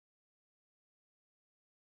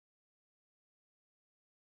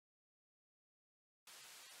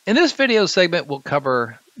In this video segment, we'll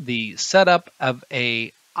cover the setup of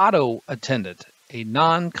a auto attendant, a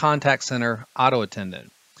non-contact center auto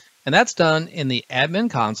attendant. And that's done in the admin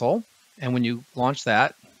console. And when you launch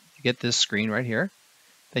that, you get this screen right here.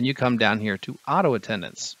 Then you come down here to auto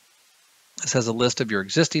attendants. This has a list of your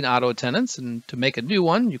existing auto attendants, and to make a new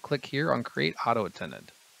one, you click here on create auto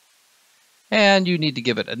attendant. And you need to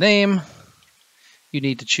give it a name. You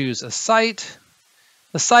need to choose a site.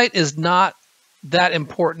 The site is not that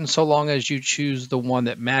important so long as you choose the one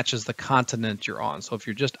that matches the continent you're on. So if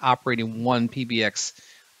you're just operating one PBX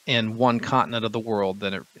in one continent of the world,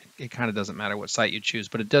 then it kind of doesn't matter what site you choose,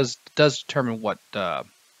 but it does determine what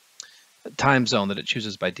time zone that it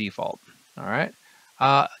chooses by default. All right.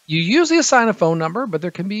 You usually assign a phone number, but there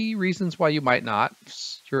can be reasons why you might not.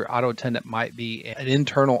 Your auto attendant might be an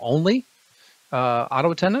internal only auto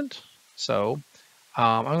attendant. So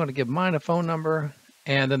I'm going to give mine a phone number,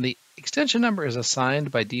 and then the extension number is assigned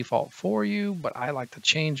by default for you, but I like to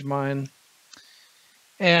change mine.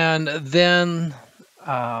 And then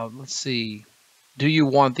let's see, do you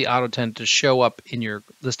want the auto attendant to show up in your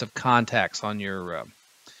list of contacts on your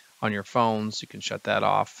phones? You can shut that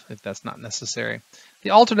off if that's not necessary. The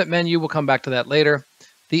alternate menu, we'll come back to that later.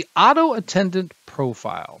 The auto attendant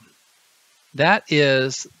profile, that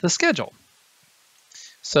is the schedule.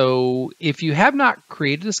 So if you have not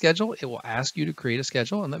created a schedule, it will ask you to create a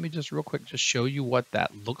schedule. And let me just real quick just show you what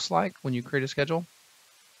that looks like when you create a schedule.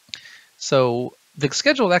 So the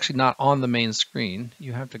schedule is actually not on the main screen.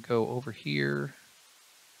 You have to go over here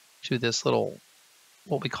to this little,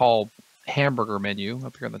 what we call hamburger menu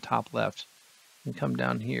up here on the top left, and come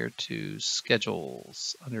down here to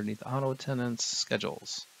schedules underneath auto attendants,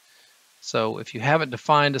 schedules. So if you haven't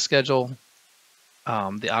defined a schedule,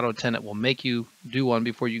 the auto attendant will make you do one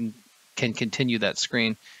before you can continue that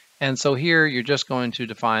screen. And so here you're just going to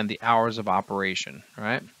define the hours of operation,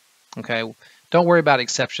 right? Okay, don't worry about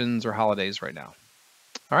exceptions or holidays right now.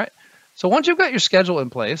 All right, so once you've got your schedule in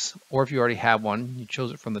place, or if you already have one, you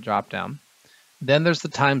chose it from the drop down, then there's the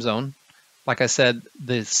time zone. Like I said,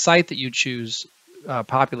 the site that you choose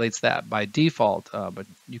populates that by default, but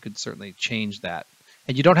you could certainly change that.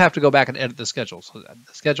 And you don't have to go back and edit the schedule. So the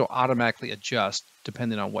schedule automatically adjusts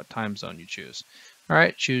depending on what time zone you choose. All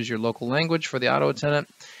right, choose your local language for the auto attendant.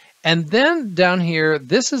 And then down here,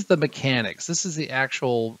 this is the mechanics. This is the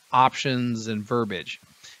actual options and verbiage.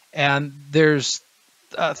 And there's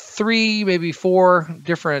 3, maybe 4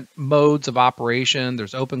 different modes of operation.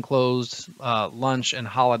 There's open, closed, lunch, and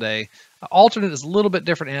holiday. Alternate is a little bit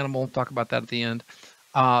different animal. We'll talk about that at the end.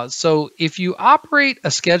 So if you operate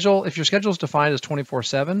a schedule, if your schedule is defined as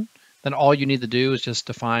 24/7, then all you need to do is just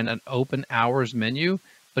define an open hours menu.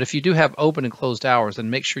 But if you do have open and closed hours, then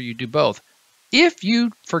make sure you do both. If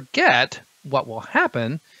you forget, what will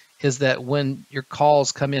happen is that when your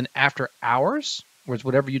calls come in after hours, whereas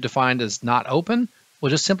whatever you defined as not open will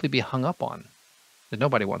just simply be hung up on. And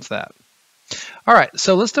nobody wants that. All right,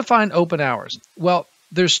 so let's define open hours. Well,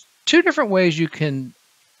 there's 2 different ways you can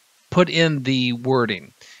put in the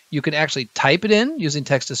wording. You can actually type it in using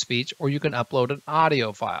text-to-speech, or you can upload an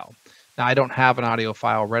audio file. Now, I don't have an audio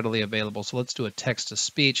file readily available, so let's do a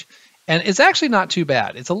text-to-speech. And it's actually not too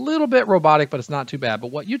bad. It's a little bit robotic, but it's not too bad.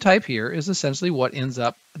 But what you type here is essentially what ends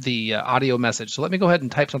up the audio message. So let me go ahead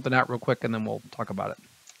and type something out real quick, and then we'll talk about it.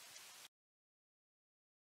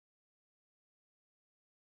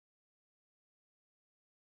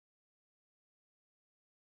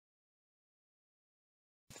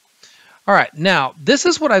 All right, now this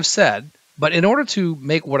is what I've said, but in order to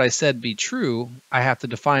make what I said be true, I have to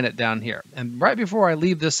define it down here. And right before I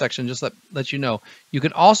leave this section, just let you know, you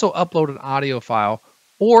can also upload an audio file,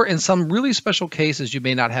 or in some really special cases, you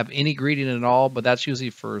may not have any greeting at all, but that's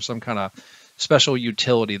usually for some kind of special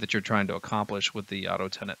utility that you're trying to accomplish with the auto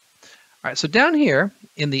attendant. All right, so down here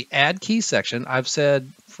in the add key section, I've said,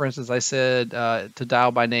 for instance, I said to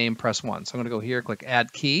dial by name, press 1. So I'm going to go here, click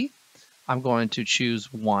add key. I'm going to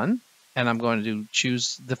choose 1. And I'm going to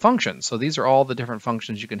choose the function. So these are all the different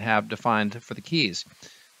functions you can have defined for the keys.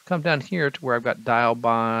 Come down here to where I've got dial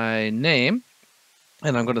by name,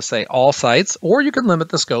 and I'm going to say all sites, or you can limit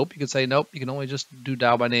the scope. You can say, nope, you can only just do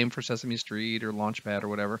dial by name for Sesame Street or Launchpad or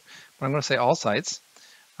whatever. But I'm going to say all sites.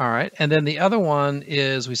 All right, and then the other one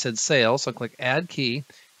is, we said sales, so click add key.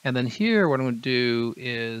 And then here, what I'm going to do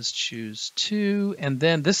is choose 2, and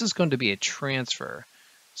then this is going to be a transfer.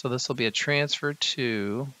 So this will be a transfer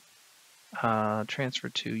to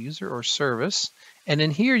user or service. And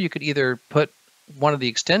in here you could either put one of the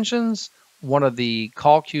extensions, one of the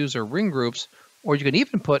call queues or ring groups, or you can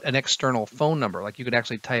even put an external phone number. Like you could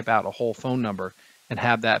actually type out a whole phone number and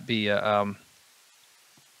have that be a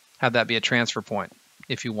transfer point.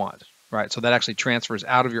 if you want, right? So that actually transfers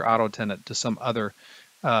out of your auto attendant to some other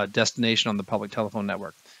destination on the public telephone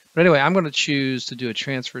network. But anyway, I'm going to choose to do a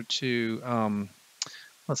transfer to,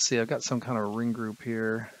 let's see, I've got some kind of ring group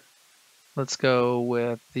here. Let's go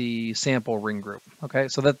with the sample ring group. Okay,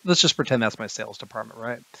 so let's just pretend that's my sales department,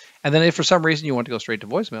 right? And then if for some reason you want to go straight to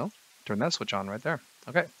voicemail, turn that switch on right there.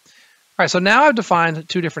 Okay. All right, so now I've defined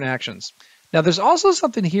two different actions. Now there's also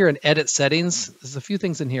something here in edit settings. There's a few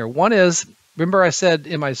things in here. One is, remember I said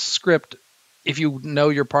in my script, if you know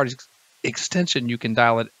your party's extension, you can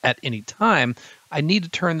dial it at any time. I need to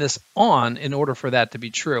turn this on in order for that to be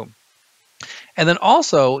true. And then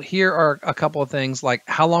also here are a couple of things like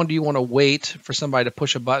how long do you want to wait for somebody to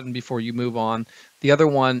push a button before you move on? The other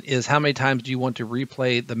one is how many times do you want to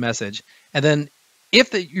replay the message? And then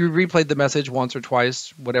if you replayed the message once or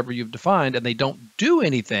twice, whatever you've defined, and they don't do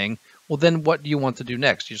anything, well, then what do you want to do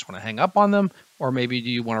next? You just want to hang up on them, or maybe do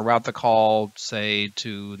you want to route the call, say,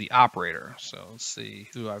 to the operator? So let's see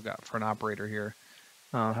who I've got for an operator here.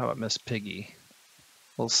 How about Miss Piggy?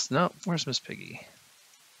 Well, no, where's Miss Piggy?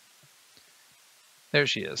 There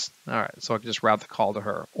she is. All right, so I can just route the call to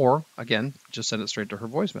her, or again, just send it straight to her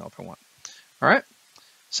voicemail if I want. All right,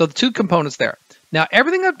 so the two components there. Now,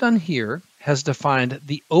 everything I've done here has defined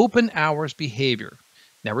the open hours behavior.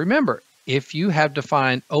 Now, remember, if you have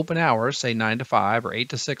defined open hours, say 9 to 5 or 8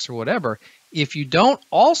 to 6 or whatever, if you don't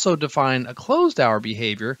also define a closed hour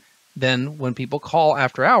behavior, then when people call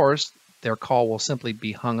after hours, their call will simply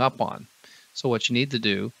be hung up on. So what you need to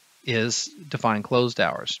do is define closed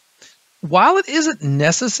hours. While it isn't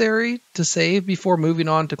necessary to save before moving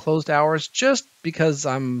on to closed hours, just because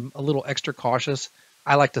I'm a little extra cautious,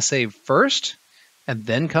 I like to save first and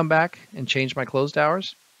then come back and change my closed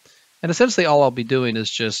hours. And essentially all I'll be doing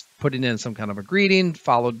is just putting in some kind of a greeting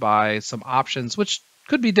followed by some options, which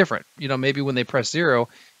could be different. You know, maybe when they press 0,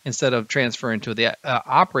 instead of transferring to the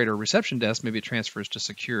operator reception desk, maybe it transfers to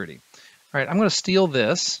security. All right, I'm going to steal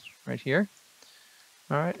this right here.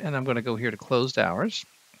 All right, and I'm going to go here to closed hours.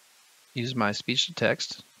 Use my speech to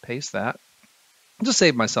text, paste that. I'll just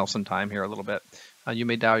save myself some time here a little bit. You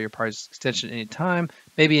may dial your party's extension at any time.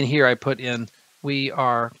 Maybe in here I put in, we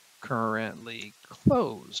are currently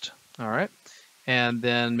closed. All right. And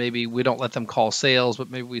then maybe we don't let them call sales, but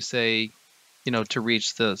maybe we say, you know, to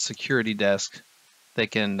reach the security desk, they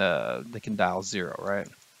can dial 0, right?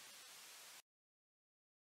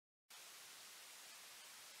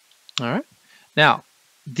 All right. Now,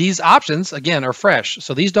 these options, again, are fresh.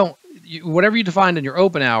 So these don't, whatever you defined in your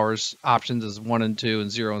open hours options as 1 and 2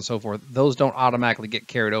 and 0 and so forth, those don't automatically get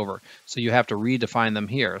carried over. So you have to redefine them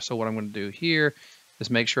here. So what I'm going to do here is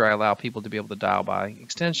make sure I allow people to be able to dial by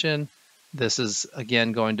extension. This is,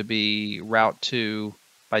 again, going to be route to,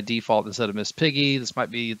 by default, instead of Miss Piggy. This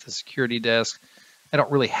might be the security desk. I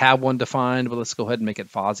don't really have one defined, but let's go ahead and make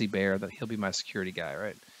it Fozzie Bear, that he'll be my security guy,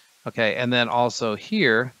 right? Okay, and then also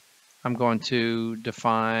here, I'm going to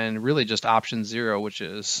define really just option 0, which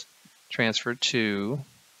is transfer to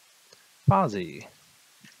Fozzie.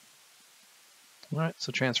 All right,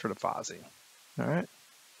 so transfer to Fozzie. All right.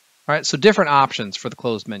 All right, so different options for the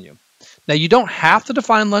closed menu. Now, you don't have to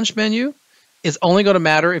define lunch menu. It's only going to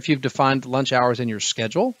matter if you've defined lunch hours in your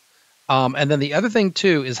schedule. And then the other thing,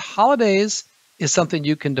 too, is holidays is something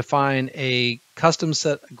you can define a custom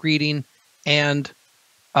set greeting and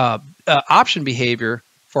option behavior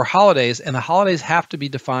for holidays, and the holidays have to be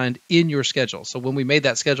defined in your schedule. So when we made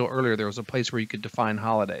that schedule earlier, there was a place where you could define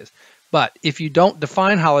holidays. But if you don't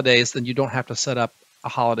define holidays, then you don't have to set up a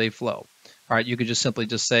holiday flow. All right, you could just simply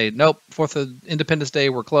just say, nope, 4th of Independence Day,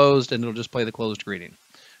 we're closed, and it'll just play the closed greeting.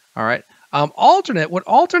 All right. Alternate, what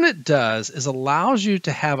alternate does is allows you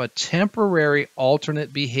to have a temporary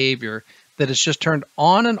alternate behavior that is just turned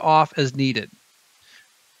on and off as needed.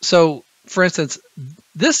 So, for instance,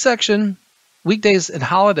 this section, weekdays and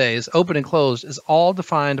holidays, open and closed, is all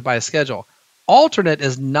defined by a schedule. Alternate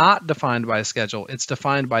is not defined by a schedule. It's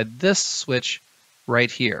defined by this switch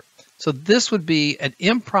right here. So this would be an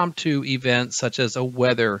impromptu event such as a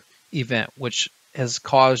weather event, which has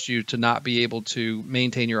caused you to not be able to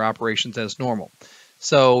maintain your operations as normal.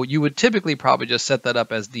 So you would typically probably just set that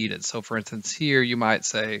up as needed. So for instance, here you might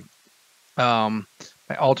say, my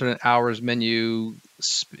alternate hours menu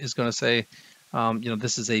is going to say,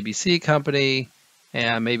 this is ABC company,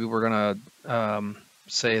 and maybe we're going to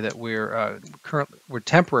say that we're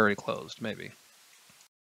temporarily closed, maybe.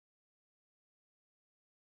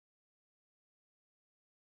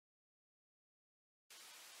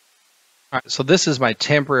 All right, so this is my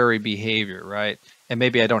temporary behavior, right? And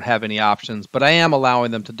maybe I don't have any options, but I am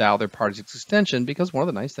allowing them to dial their party's extension because one of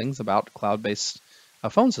the nice things about cloud-based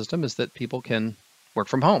phone system is that people can work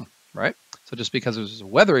from home. right? So just because there's a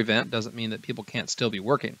weather event doesn't mean that people can't still be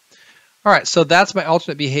working. All right, so that's my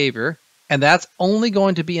alternate behavior, and that's only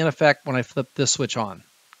going to be in effect when I flip this switch on.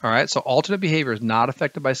 All right, so alternate behavior is not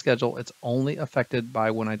affected by schedule. It's only affected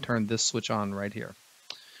by when I turn this switch on right here.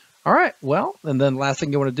 All right, well, and then last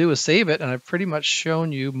thing you want to do is save it, and I've pretty much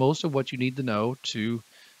shown you most of what you need to know to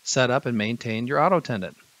set up and maintain your Auto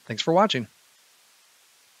Attendant. Thanks for watching.